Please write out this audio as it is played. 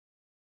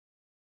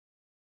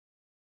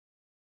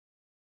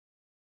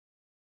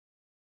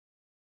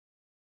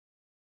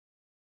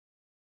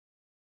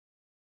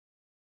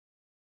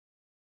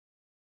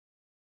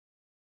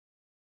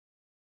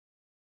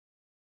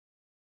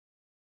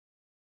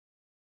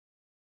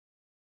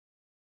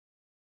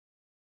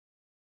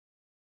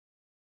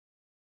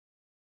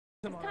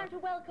It's time to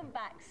welcome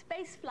back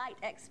space flight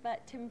expert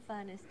Tim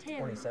Furniss. Tim,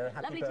 morning, Sarah.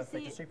 Happy lovely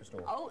birthday to see you. to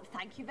Superstore. Oh,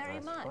 thank you very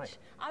much. Right.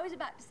 I was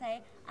about to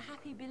say a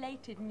happy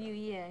belated New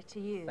Year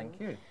to you. Thank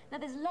you. Now,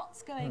 there's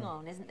lots going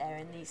on, isn't there,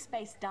 in the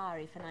space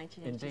diary for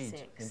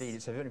 1986? Indeed.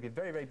 It's going to be a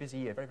very, very busy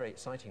year, very, very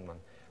exciting one.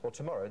 Well,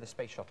 tomorrow the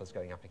space shuttle is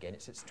going up again.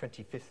 It's its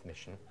 25th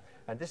mission,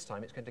 and this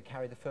time it's going to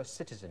carry the first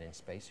citizen in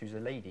space, who's a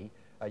lady,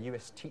 a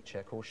US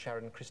teacher called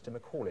Sharon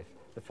Christa-McAuliffe,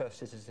 the first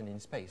citizen in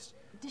space.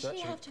 Does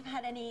she have to have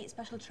had any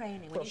special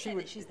training when you say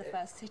that she's the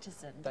first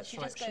citizen? That's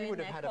right. She would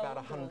have had about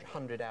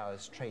 100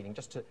 hours training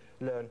just to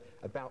learn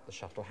about the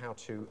shuttle, how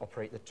to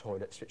operate the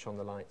toilet, switch on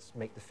the lights,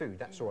 make the food.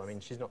 That's all. I mean,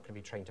 she's not going to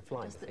be trained to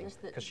fly the thing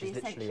because she's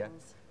literally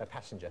a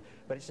passenger.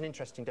 But it's an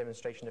interesting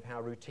demonstration of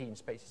how routine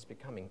space is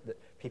becoming, that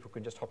people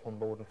can just hop on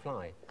board and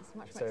fly. It's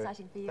much more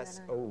exciting for you and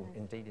I. Oh,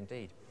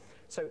 indeed.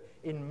 So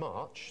in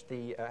March,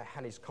 the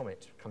Halley's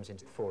Comet comes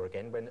into the fore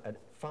again when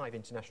 5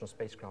 international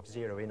spacecraft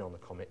zero in on the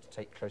comet to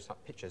take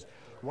close-up pictures.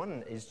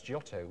 One is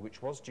Giotto,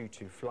 which was due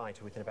to fly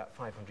to within about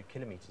 500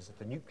 kilometres of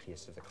the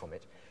nucleus of the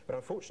comet, but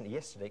unfortunately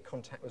yesterday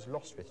contact was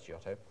lost with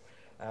Giotto,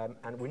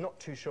 and we're not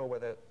too sure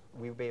whether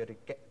we'll be able to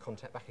get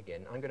contact back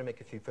again. I'm going to make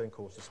a few phone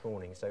calls this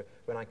morning, so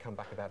when I come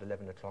back about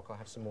 11 o'clock I'll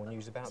have some more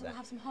news about that. We'll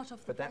have some hot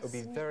off the But that would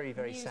be very,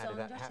 very sad if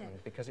that happened, happened,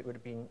 because it would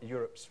have been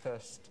Europe's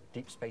first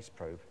deep space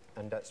probe,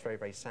 and that's very,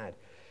 very sad.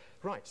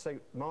 Right, so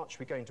March,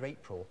 we go into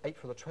April.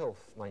 April the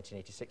 12th,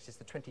 1986, is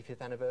the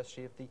 25th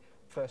anniversary of the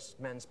first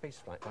manned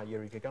spaceflight by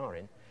Yuri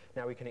Gagarin.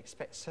 Now, we can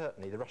expect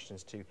certainly the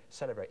Russians to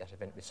celebrate that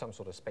event with some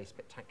sort of space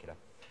spectacular,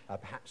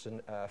 perhaps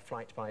a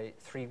flight by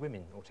 3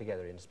 women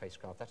altogether in a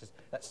spacecraft.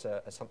 That's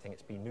something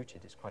that's been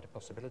mooted. It's quite a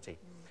possibility.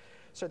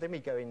 So then we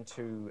go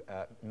into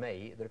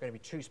May. There are going to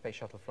be 2 space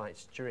shuttle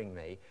flights during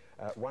May.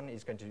 One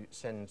is going to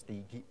send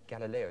the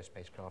Galileo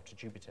spacecraft to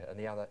Jupiter, and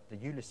the other, the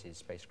Ulysses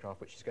spacecraft,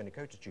 which is going to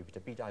go to Jupiter,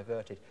 be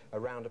diverted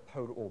around a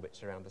polar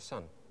orbit around the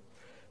Sun.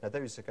 Now,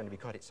 those are going to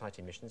be quite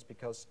exciting missions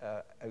because,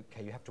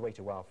 OK, you have to wait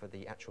a while for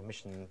the actual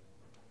mission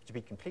to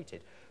be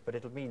completed, but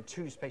it'll mean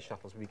 2 space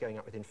shuttles will be going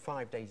up within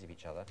 5 days of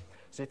each other.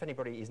 So if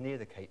anybody is near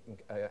the Cape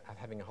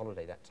having a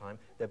holiday that time,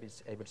 they'll be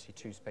able to see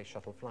 2 space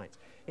shuttle flights.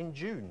 In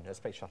June, a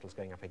space shuttle's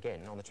going up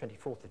again on the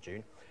 24th of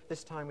June,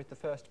 this time with the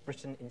first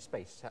Briton in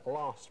space. At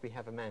last, we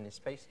have a man in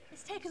space.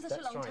 It's taken such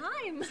a long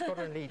time.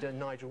 Squadron leader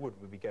Nigel Wood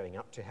will be going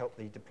up to help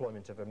the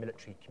deployment of a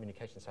military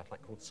communication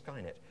satellite called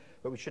Skynet.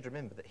 But we should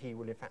remember that he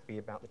will in fact be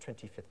about the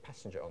 25th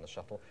passenger on the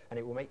shuttle, and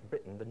it will make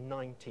Britain the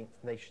 19th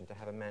nation to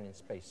have a man in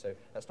space. So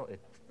that's not a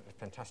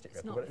fantastic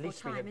record, but at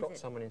least we have got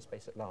someone in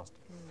space at last.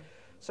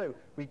 So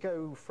we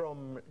go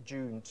from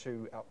June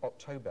to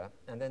October,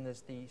 and then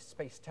there's the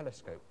Space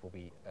Telescope will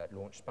be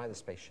launched by the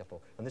space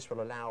shuttle, and this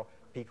will allow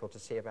people to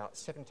see about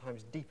 7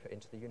 times deeper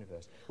into the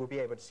universe. We'll be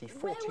able to see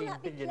 14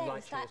 billion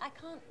light years. I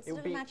can't it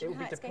will be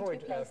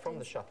deployed from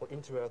the shuttle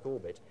into Earth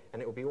orbit,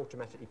 and it will be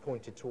automatically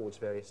pointed towards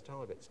various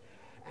targets.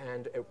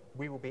 And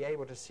we will be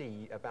able to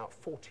see about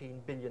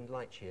 14 billion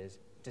light years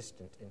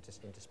distant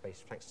into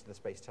space, thanks to the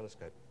Space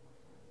Telescope.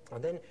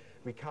 And then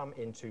we come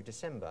into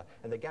December,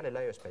 and the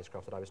Galileo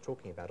spacecraft that I was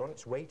talking about, on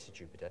its way to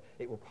Jupiter,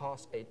 it will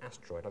pass an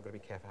asteroid, I've got to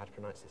be careful how to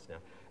pronounce this now,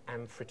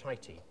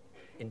 Amphitrite,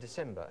 in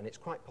December, and it's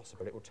quite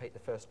possible it will take the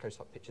first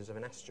close-up pictures of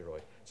an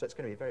asteroid. So it's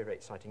going to be a very, very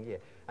exciting year.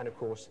 And of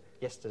course,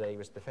 yesterday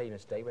was the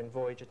famous day when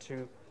Voyager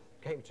 2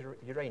 came to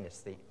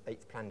Uranus, the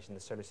 8th planet in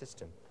the solar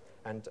system,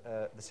 and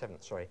the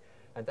 7th, sorry.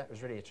 And that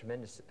was really a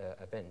tremendous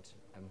event.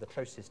 The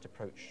closest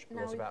approach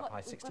was about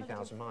by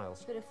 60,000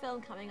 miles. A bit of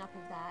film coming up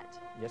of that.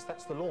 Yes,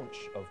 that's the launch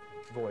of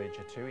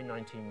Voyager 2 in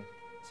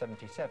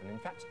 1977. In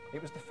fact,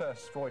 it was the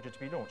first Voyager to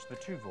be launched. There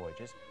were 2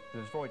 Voyagers.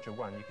 There was Voyager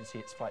 1, you can see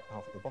its flight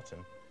path at the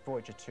bottom.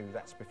 Voyager 2,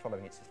 that's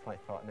following its flight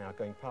path now,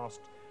 going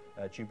past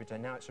Jupiter.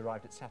 Now it's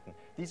arrived at Saturn.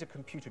 These are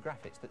computer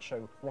graphics that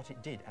show what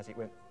it did as it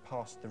went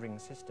past the ring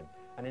system.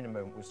 And in a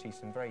moment we'll see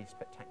some very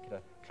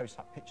spectacular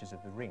close-up pictures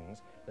of the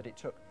rings that it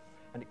took.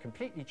 And it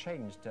completely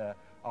changed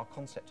our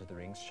concept of the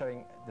rings,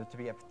 showing there to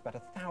be about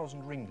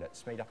 1,000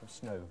 ringlets made up of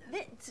snow.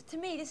 To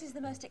me, this is the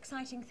most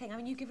exciting thing. I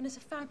mean, you've given us a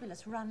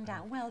fabulous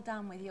rundown. Well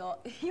done with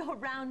your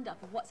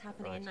roundup of what's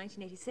happening in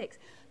 1986.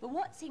 But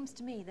what seems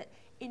to me that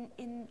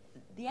in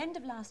the end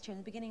of last year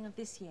and the beginning of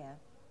this year,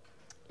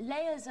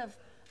 layers of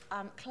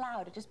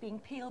cloud are just being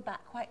peeled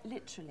back quite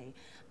literally,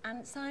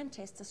 and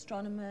scientists,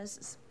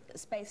 astronomers,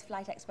 space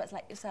flight experts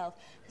like yourself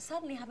are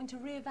suddenly having to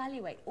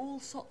reevaluate all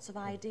sorts of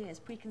ideas,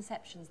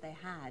 preconceptions they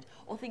had,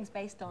 or things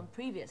based on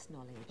previous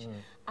knowledge.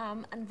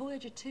 And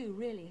Voyager 2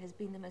 really has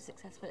been the most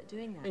successful at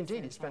doing that.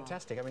 Indeed, it's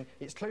fantastic. I mean,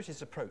 its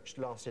closest approach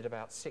lasted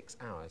about 6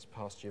 hours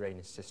past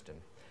Uranus system.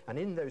 And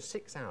in those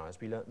 6 hours,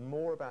 we learnt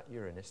more about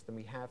Uranus than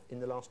we have in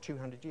the last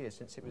 200 years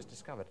since it was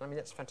discovered. I mean,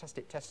 that's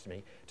fantastic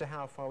testimony to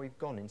how far we've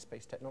gone in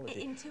space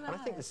technology. In 2 hours.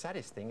 And I think the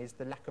saddest thing is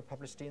the lack of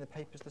publicity in the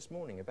papers this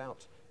morning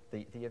about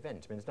the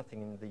event. I mean, there's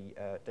nothing in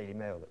the Daily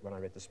Mail that when I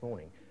read this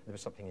morning. There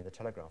was something in the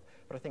Telegraph.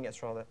 But I think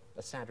that's rather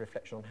a sad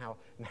reflection on how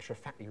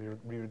matter-of-factly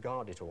we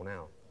regard it all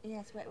now.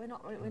 Yes, we're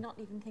not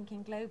even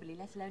thinking globally,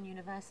 let alone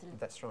universally.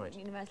 That's right.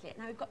 Universally.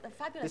 Now we've got the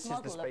fabulous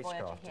model of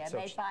Voyager here,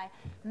 made by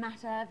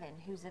Matt Irvin,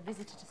 who's a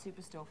visitor to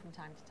Superstore from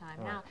time to time.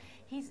 Right. Now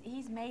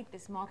he's made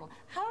this model.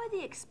 How are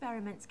the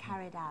experiments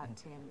carried out,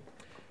 Tim?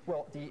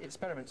 Well, the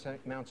experiments are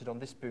mounted on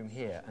this boom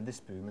here and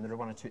this boom, and there are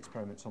 1 or 2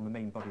 experiments on the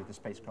main body of the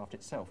spacecraft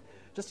itself.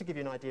 Just to give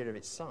you an idea of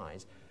its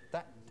size,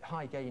 that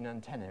high-gain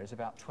antenna is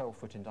about 12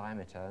 foot in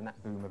diameter, and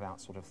that boom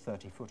about sort of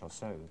 30 foot or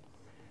so.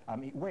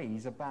 It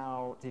weighs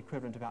about the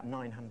equivalent of about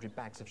 900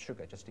 bags of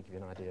sugar, just to give you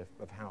an idea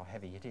of how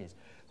heavy it is.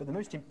 But the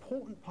most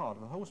important part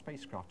of the whole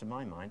spacecraft, to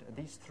my mind, are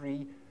these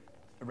 3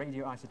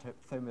 radioisotope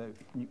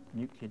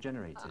thermonuclear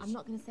generators. I'm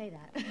not going to say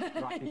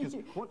that. Right, because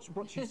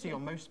what you see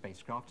on most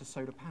spacecraft are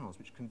solar panels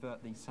which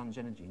convert the sun's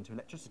energy into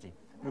electricity.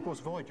 And of course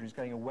Voyager is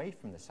going away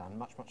from the sun,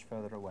 much, much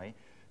further away.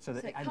 So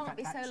that it can't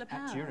be solar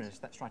powered. At Uranus,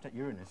 that's right, at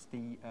Uranus,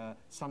 the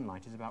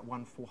sunlight is about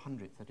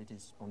 1/400th that it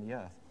is on the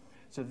Earth.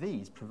 So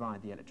these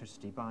provide the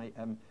electricity by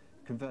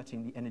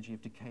converting the energy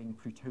of decaying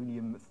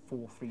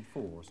plutonium-434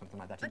 or something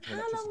like that into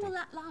electricity. But how long will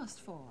that last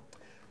for?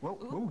 Well,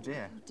 oh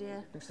dear. Oh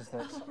dear. Looks as though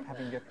it's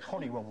having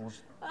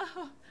collywobbles.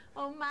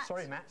 Oh, Matt.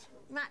 Sorry, Matt.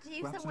 Matt, are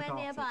you somewhere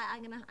nearby?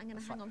 I'm gonna hang on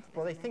to this.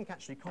 Well, they think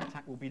actually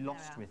contact will be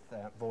lost with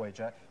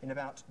Voyager in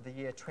about the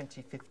year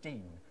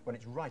 2015, when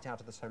it's right out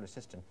of the solar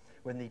system,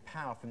 when the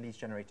power from these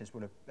generators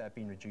will have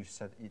been reduced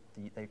so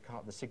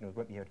that the signals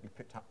won't be able to be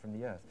picked up from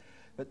the Earth.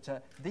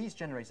 But these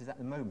generators at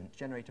the moment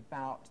generate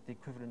about the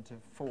equivalent of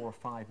 4 or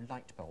 5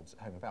 light bulbs at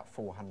home, about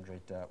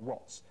 400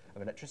 watts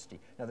of electricity.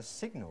 Now the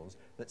signals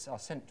that are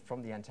sent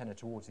from the antenna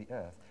towards the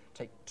Earth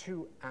take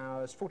 2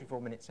 hours,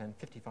 44 minutes and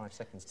 55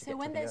 seconds to get to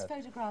the Earth. So when those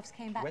photographs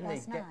came back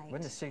last night...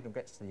 When the signal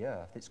gets to the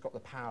Earth, it's got the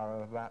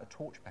power of about a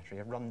torch battery,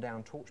 a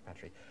run-down torch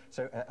battery.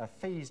 So a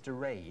phased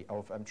array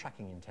of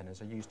tracking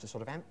antennas are used to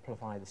sort of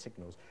amplify the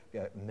signals,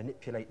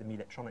 manipulate them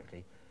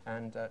electronically,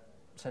 and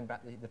send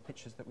back the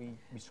pictures that we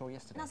saw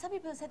yesterday. Now, some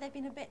people say they've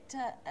been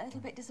a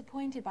little bit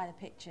disappointed by the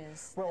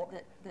pictures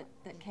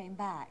that came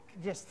back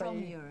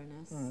from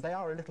Uranus. They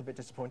are a little bit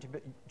disappointed,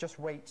 but just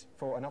wait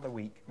for another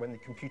week when the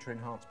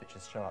computer-enhanced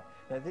pictures show up.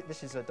 Now,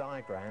 this is a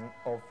diagram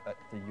of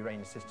the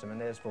Uranus system,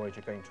 and there's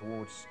Voyager going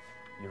towards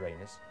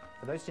Uranus.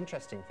 The most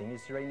interesting thing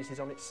is Uranus is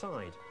on its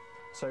side.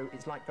 So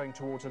it's like going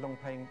towards a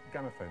long-playing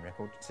gramophone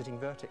record sitting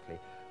vertically.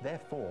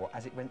 Therefore,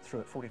 as it went through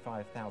at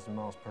 45,000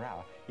 miles per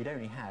hour, it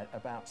only had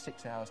about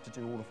 6 hours to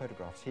do all the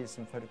photographs. Here's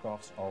some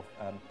photographs of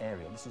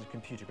Ariel. This is a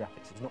computer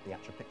graphics, it's not the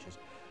actual pictures.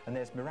 And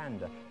there's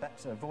Miranda.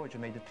 That's Voyager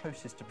made the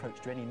closest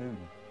approach to any moon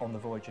on the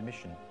Voyager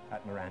mission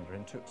at Miranda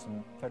and took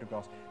some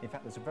photographs. In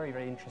fact, there's a very,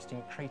 very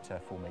interesting crater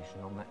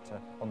formation on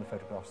that on the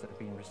photographs that have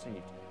been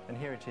received. And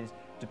here it is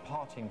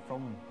departing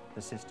from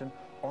the system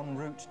en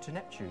route to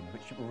Neptune,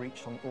 which it will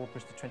reach on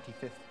August the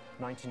 25th,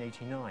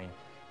 1989.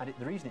 And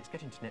the reason it's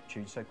getting to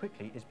Neptune so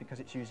quickly is because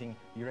it's using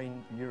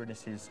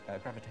Uranus's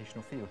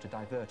gravitational field to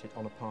divert it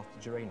on a path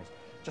to Uranus,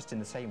 just in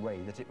the same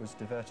way that it was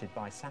diverted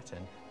by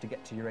Saturn to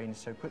get to Uranus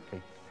so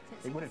quickly.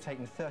 It would have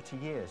taken 30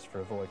 years for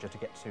a Voyager to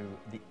get to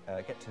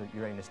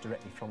Uranus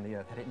directly from the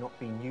Earth had it not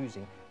been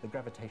using the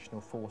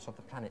gravitational force of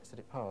the planets that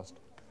it passed.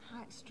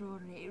 How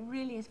extraordinary. It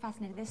really is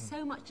fascinating. There's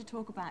so much to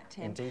talk about,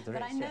 Tim. Indeed there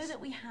is, but I know that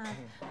we have,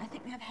 I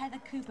think we have Heather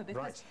Couper,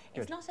 because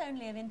it's not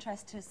only of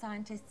interest to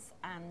scientists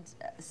and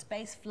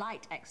space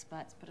flight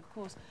experts, but of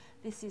course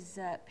this is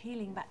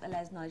peeling back the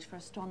layers knowledge for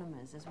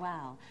astronomers as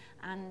well.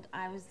 And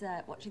I was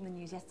watching the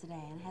news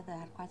yesterday, and Heather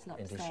had quite a lot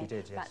to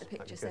say about the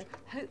picture, so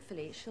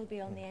hopefully she'll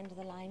be on the end of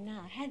the line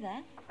now.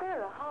 Heather?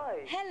 Sarah, hi.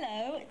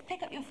 Hello.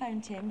 Pick up your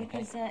phone, Tim,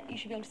 because you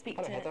should be able to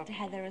speak to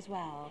Heather as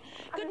well.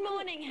 Good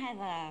morning,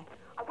 Heather.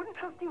 I wouldn't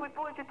trust you with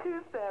Voyager 2,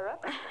 Sarah.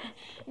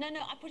 No,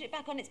 I put it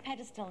back on its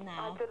pedestal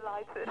now. I'm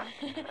delighted.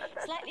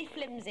 Slightly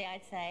flimsy,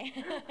 I'd say.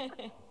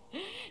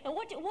 Now,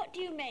 what do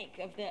you make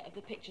of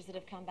the pictures that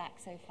have come back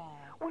so far?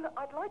 Well,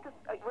 I'd like to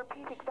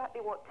repeat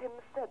exactly what Tim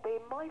said. They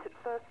might at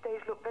first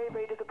stage look very,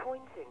 very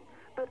disappointing.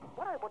 But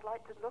what I would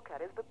like to look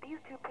at is that these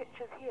 2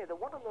 pictures here, the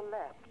one on the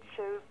left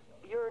shows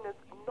Uranus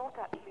not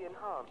actually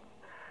enhanced,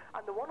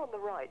 and the one on the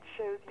right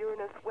shows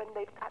Uranus when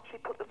they've actually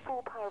put the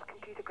full power of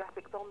computer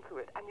graphics onto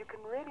it, and you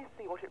can really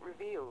see what it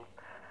reveals.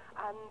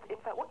 And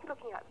in fact, what you're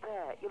looking at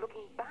there, you're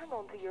looking bang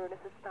onto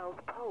Uranus's south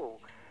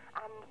pole,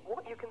 and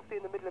what you can see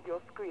in the middle of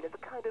your screen is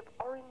a kind of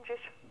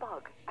orangish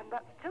fog, and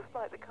that's just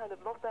like the kind of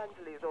Los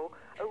Angeles or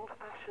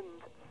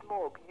old-fashioned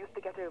smog you used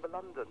to get over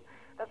London.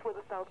 That's where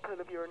the south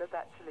pole of Uranus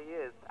actually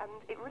is, and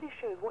it really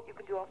shows what you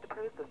can do after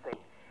processing.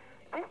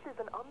 This is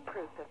an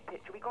unprocessed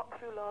picture we got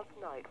through last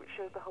night, which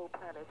shows the whole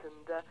planet,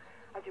 and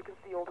as you can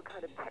see, all the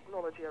kind of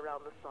technology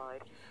around the side.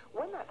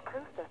 When that's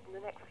processed in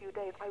the next few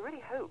days, I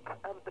really hope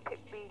the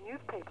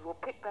newspapers will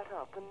pick that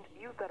up and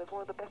use that as one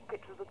of the best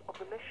pictures of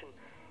the mission.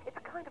 It's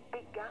a kind of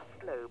big gas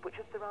globe,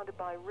 which is surrounded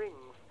by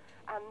rings.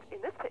 And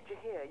in this picture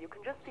here, you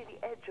can just see the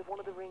edge of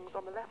one of the rings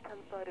on the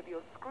left-hand side of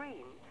your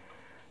screen.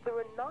 There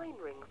are 9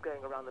 rings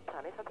going around the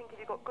planet. I think if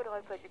you've got good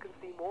eyesight, you can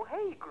see more.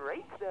 Hey,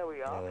 great, there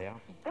we are. There they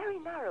are. Very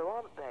narrow,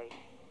 aren't they?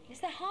 Yes,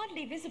 they're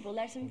hardly visible.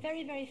 There's some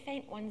very, very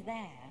faint ones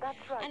there.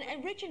 That's right.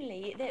 And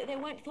originally, they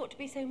weren't thought to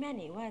be so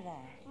many, were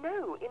there?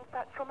 No, in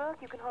fact, from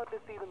Earth you can hardly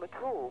see them at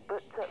all,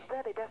 but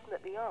there they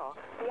definitely are.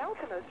 The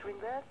outermost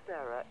ring there,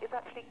 Sarah, is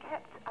actually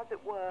kept, as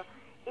it were,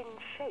 in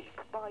shape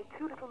by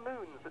two little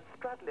moons that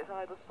straddle it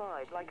either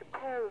side, like a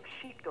pair of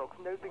sheepdogs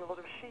nosing a lot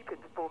of sheep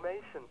into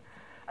formation.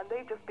 And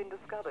they've just been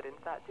discovered, in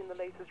fact, in the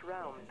latest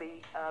round. The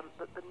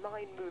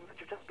 9 moons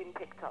which have just been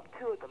picked up,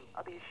 2 of them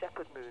are these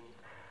shepherd moons.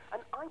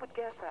 And I would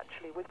guess,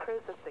 actually, with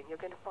processing, you're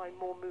going to find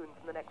more moons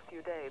in the next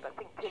few days. I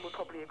think Tim would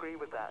probably agree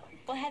with that.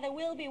 Well, Heather,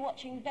 we'll be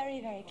watching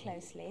very, very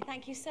closely.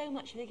 Thank you so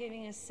much for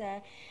giving us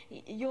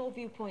your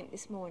viewpoint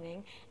this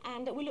morning,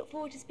 and we look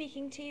forward to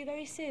speaking to you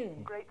very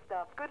soon. Great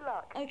stuff. Good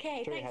luck. Okay,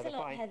 Enjoy, thanks Heather. a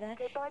lot, Bye. Heather.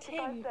 Okay, bye,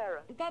 Tim,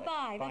 Sarah.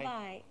 Bye-bye, Bye.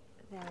 bye-bye.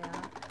 There we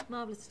are.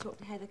 Marvellous to talk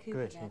to Heather Couper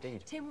Good, there.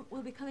 indeed. Tim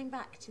will be coming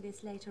back to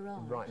this later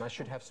on. Right, and I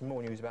should have some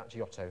more news about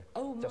Giotto.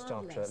 Oh, just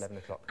marvellous. after 11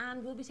 o'clock.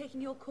 And we'll be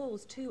taking your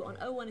calls too on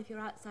 01 if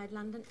you're outside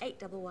London,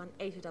 811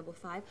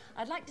 8055.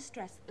 I'd like to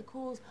stress that the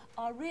calls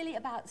are really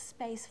about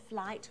space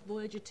flight,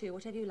 Voyager 2,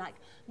 whatever you like,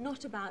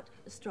 not about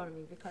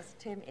astronomy, because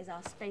Tim is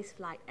our space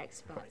flight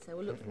expert. Right. So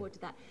we'll look forward to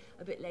that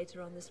a bit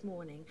later on this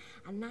morning.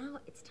 And now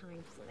it's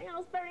time for something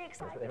else very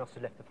exciting. They must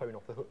have left the phone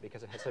off the hook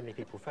because it had so many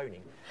people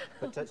phoning.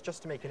 But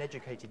just to make an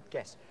educated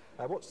guess,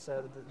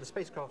 the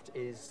spacecraft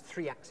is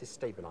 3-axis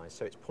stabilised,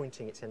 so it's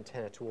pointing its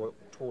antenna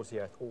towards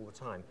the Earth all the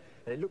time.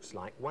 And it looks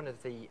like one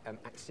of the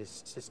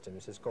axis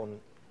systems has gone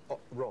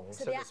wrong,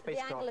 so the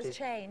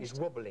spacecraft is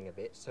wobbling a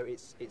bit, so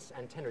its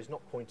antenna is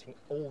not pointing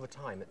all the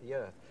time at the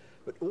Earth.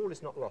 But all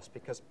is not lost,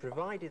 because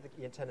provided that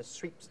the antenna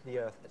sweeps the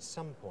Earth at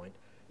some point,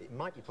 it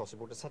might be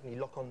possible to suddenly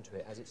lock onto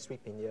it as it's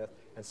sweeping the Earth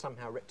and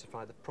somehow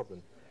rectify the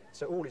problem.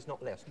 So all is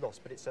not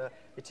lost, but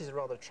it is a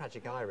rather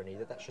tragic irony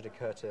that should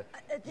occur to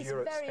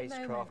Europe's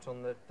spacecraft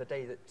on the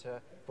day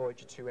that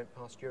Voyager 2 went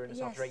past Uranus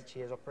after 8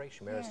 years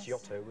operation, whereas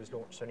Giotto was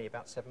launched only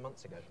about 7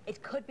 months ago.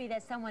 It could be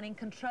there's someone in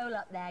control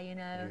up there, you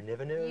know. You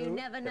never know. You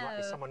never know. There might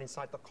be someone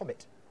inside the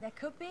comet. There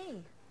could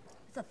be.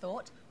 It's a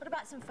thought. What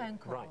about some phone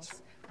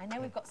calls? Right. I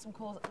know we've got some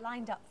calls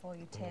lined up for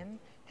you, Tim.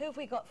 Who have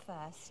we got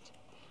first?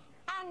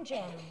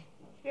 Anjan.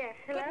 Yes,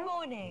 hello? Good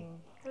morning.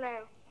 Hello.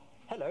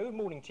 Hello,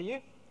 morning to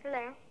you.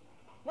 Hello.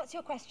 What's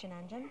your question,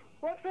 Anjan?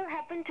 What will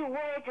happen to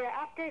Voyager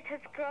after it has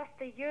crossed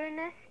the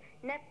Uranus,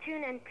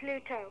 Neptune and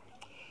Pluto?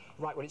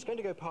 Right, well, it's going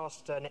to go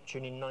past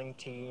Neptune in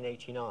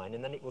 1989,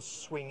 and then it will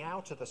swing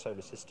out of the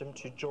solar system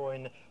to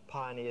join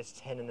Pioneers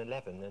 10 and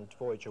 11 and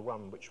Voyager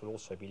 1, which will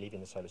also be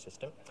leaving the solar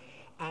system.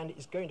 And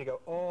it's going to go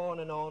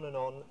on and on and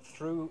on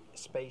through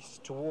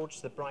space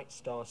towards the bright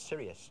star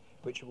Sirius,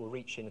 which it will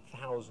reach in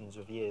thousands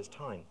of years'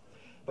 time.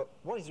 But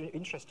what is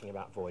interesting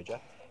about Voyager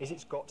is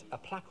it's got a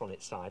plaque on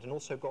its side and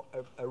also got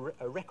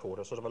a record,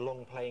 a sort of a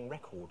long-playing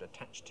record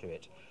attached to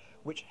it,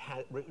 which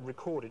has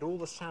recorded all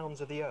the sounds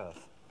of the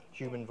Earth.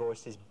 Human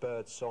voices,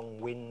 bird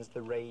song, winds,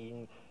 the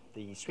rain,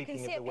 the sweeping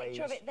of the waves. You can see a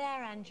picture of it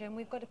there, Anjan.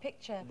 We've got a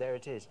picture. There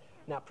it is.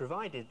 Now,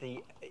 provided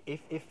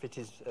if it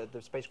is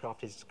the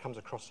spacecraft comes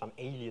across some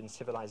alien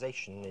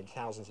civilization in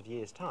thousands of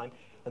years' time,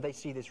 and they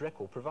see this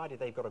record, provided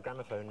they've got a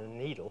gramophone and a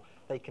needle,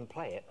 they can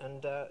play it,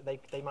 and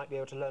they might be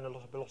able to learn a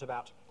lot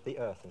about the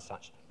Earth and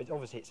such. But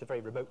obviously, it's a very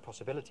remote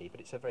possibility,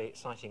 but it's a very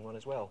exciting one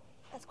as well.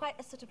 That's quite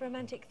a sort of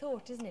romantic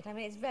thought, isn't it? I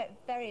mean, it's very,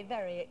 very,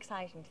 very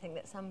exciting to think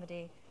that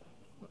somebody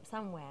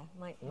somewhere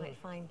might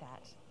find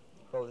that.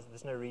 Well,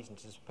 there's no reason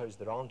to suppose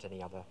there aren't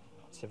any other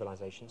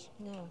civilizations.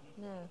 No,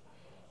 no.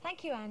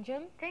 Thank you,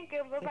 Anjan. Thank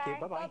you, bye-bye.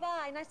 Thank you, bye-bye.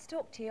 Bye-bye, nice to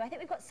talk to you. I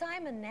think we've got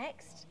Simon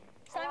next.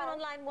 Simon on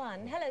line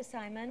 1. Hello,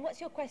 Simon.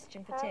 What's your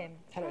question for Tim?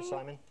 Hello,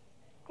 Simon.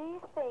 Do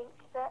you think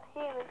that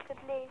humans could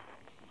live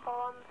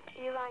on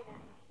Uranus?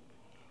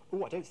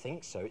 Oh, I don't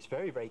think so. It's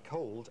very, very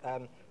cold.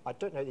 I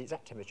don't know the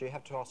exact temperature. You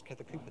have to ask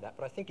Heather Couper that,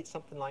 but I think it's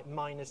something like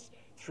minus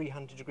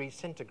 300 degrees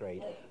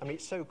centigrade. I mean,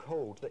 it's so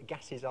cold that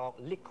gases are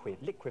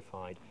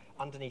liquefied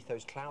underneath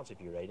those clouds of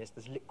Uranus.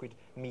 There's liquid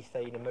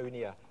methane,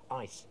 ammonia,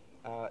 ice.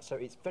 So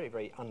it's very,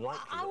 very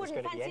unlikely that there's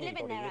going to be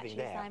anybody living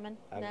there. Simon.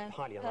 No,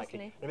 highly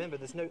unlikely. Remember,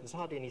 there's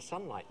hardly any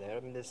sunlight there. I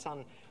mean, the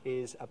sun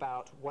is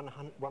about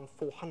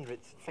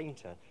 1/400th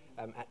fainter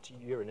at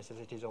Uranus as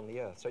it is on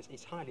the Earth, so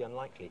it's highly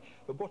unlikely.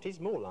 But what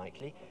is more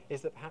likely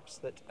is that perhaps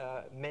that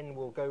men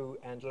will go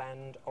and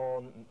land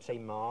on, say,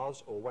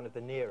 Mars or one of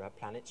the nearer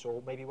planets,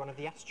 or maybe one of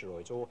the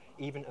asteroids, or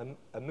even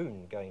a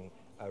moon going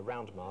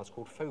around Mars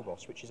called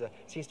Phobos, which is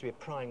seems to be a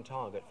prime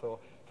target for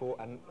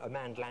a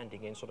manned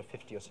landing in sort of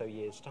 50 or so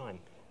years' time.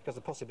 Because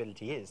the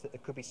possibility is that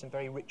there could be some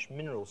very rich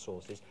mineral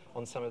sources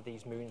on some of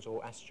these moons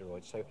or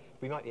asteroids, so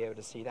we might be able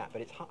to see that.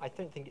 But I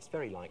don't think it's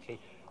very likely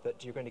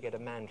that you're going to get a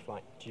manned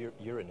flight to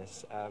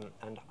Uranus,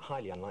 and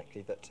highly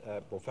unlikely that,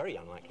 well, very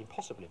unlikely,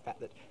 possible in fact,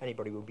 that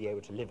anybody will be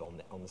able to live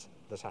on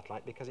the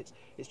satellite, because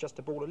it's just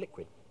a ball of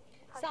liquid.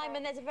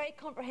 Simon, there's a very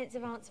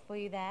comprehensive answer for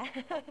you there.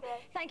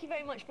 Thank you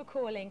very much for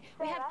calling.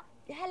 Sarah?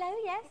 Hello,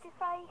 yes? Did you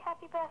say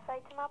happy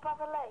birthday to my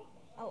brother Lee?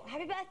 Oh,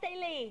 happy birthday,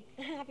 Lee.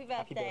 Happy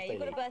birthday. birthday, You've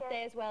got a Lee.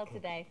 birthday as well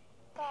today.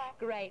 Bye.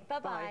 Great,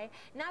 bye-bye. Bye.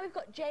 Now we've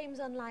got James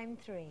on line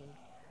 3.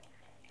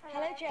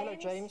 Hello, James. Hello,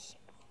 James.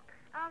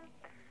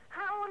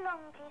 How long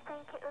do you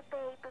think it would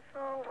be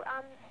before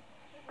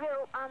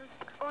real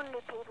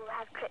ordinary people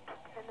have trips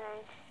to the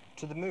moon?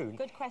 To the moon?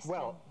 Good question.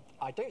 Well,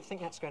 I don't think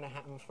that's going to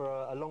happen for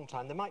a long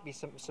time. There might be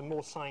some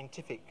more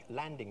scientific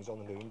landings on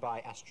the moon by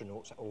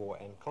astronauts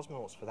and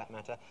cosmonauts, for that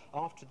matter,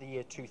 after the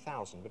year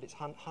 2000, but it's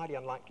highly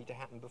unlikely to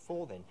happen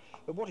before then.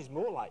 But what is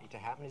more likely to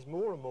happen is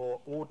more and more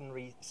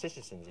ordinary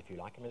citizens, if you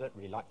like. I mean, I don't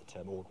really like the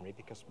term ordinary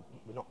because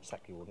we're not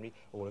exactly ordinary,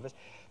 all of us,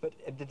 but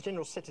the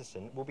general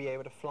citizen will be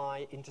able to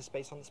fly into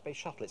space on the space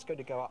shuttle. It's going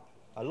to go up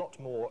a lot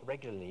more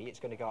regularly. It's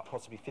going to go up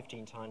possibly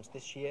 15 times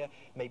this year,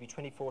 maybe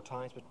 24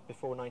 times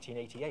before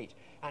 1988,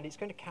 and it's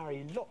going to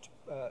carry a lot,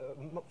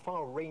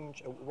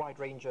 wide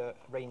range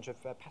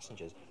of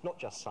passengers, not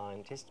just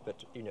scientists,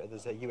 but you know,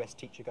 there's a US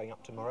teacher going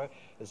up tomorrow,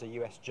 there's a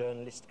US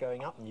journalist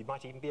going up, and you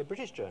might even be a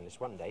British journalist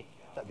one day.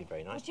 That'd be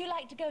very nice. Would you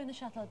like to go in the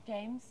shuttle,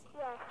 James?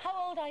 Yes.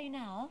 How old are you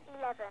now?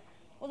 11.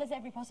 Well, there's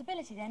every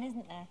possibility then,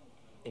 isn't there?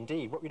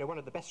 Indeed. You know, one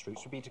of the best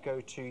routes would be to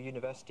go to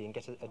university and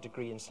get a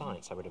degree in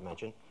science, I would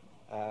imagine.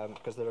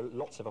 Because there are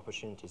lots of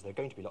opportunities. There are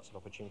going to be lots of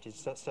opportunities,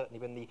 certainly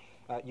when the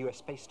US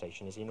space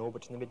station is in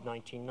orbit in the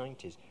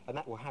mid-1990s, and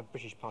that will have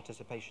British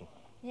participation.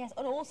 Yes,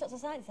 on all sorts of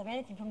sciences. I mean,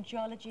 anything from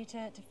geology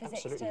to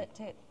physics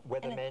to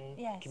weathermen,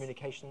 yes.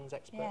 Communications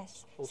experts.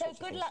 Yes. All So sorts of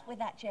good things. luck with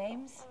that,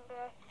 James.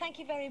 Thank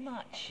you very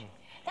much.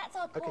 That's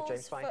our Okay, calls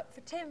James, fine.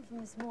 for Tim from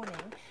this morning.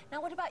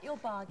 Now, what about your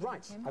bargain,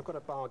 Right, Tim? I've got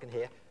a bargain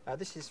here.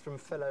 This is from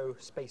fellow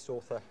space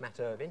author Matt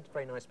Irvin.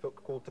 Very nice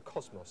book called The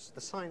Cosmos,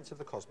 The Science of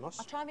the Cosmos.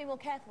 I'll try and be more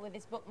careful with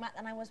this book, Matt,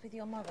 than I was with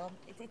your model.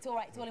 It's all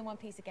right. It's all in one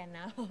piece again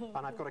now.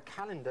 And I've got a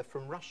calendar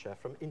from Russia,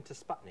 from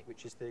Intersputnik,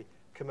 which is the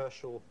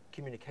commercial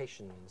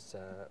communications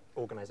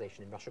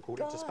organisation in Russia called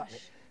Gosh, Intersputnik.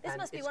 this And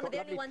must be it's one of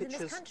got the only lovely ones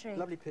in this country.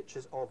 Lovely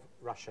pictures of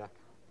Russia,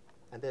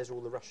 and there's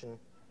all the Russian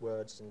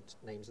words and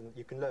names, and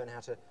you can learn how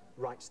to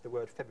write the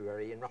word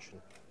February in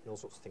Russian and all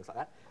sorts of things like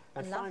that.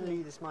 And Lovely.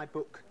 finally, there's my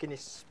book,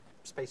 Guinness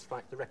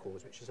Spaceflight The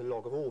Records, which is a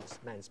log of all the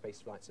manned space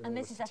flights and all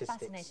this the is a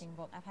statistics. fascinating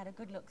book. I've had a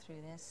good look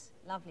through this.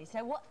 Lovely.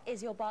 So what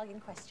is your bargain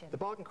question? The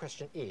bargain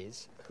question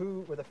is,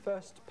 who were the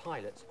first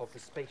pilots of the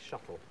space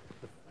shuttle,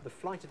 the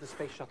flight of the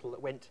space shuttle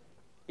that went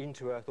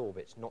into Earth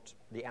orbit, not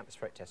the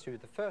atmospheric test? Who were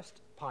the first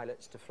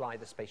pilots to fly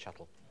the space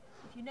shuttle?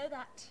 If you know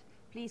that,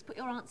 please put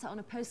your answer on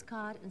a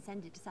postcard and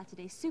send it to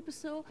Saturday's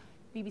Superstore,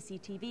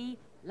 BBC TV,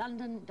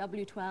 London,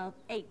 W12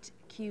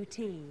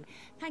 8QT.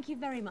 Thank you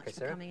very much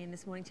for coming in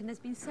this morning, Tim. There's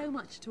been so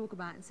much to talk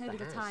about and so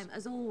little time,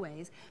 as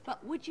always.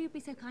 But would you be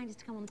so kind as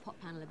to come on the pop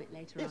panel a bit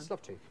later on? Yes,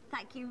 love to.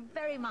 Thank you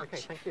very much. Okay,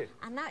 thank you.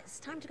 And now it's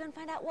time to go and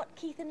find out what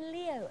Keith and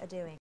Leo are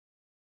doing.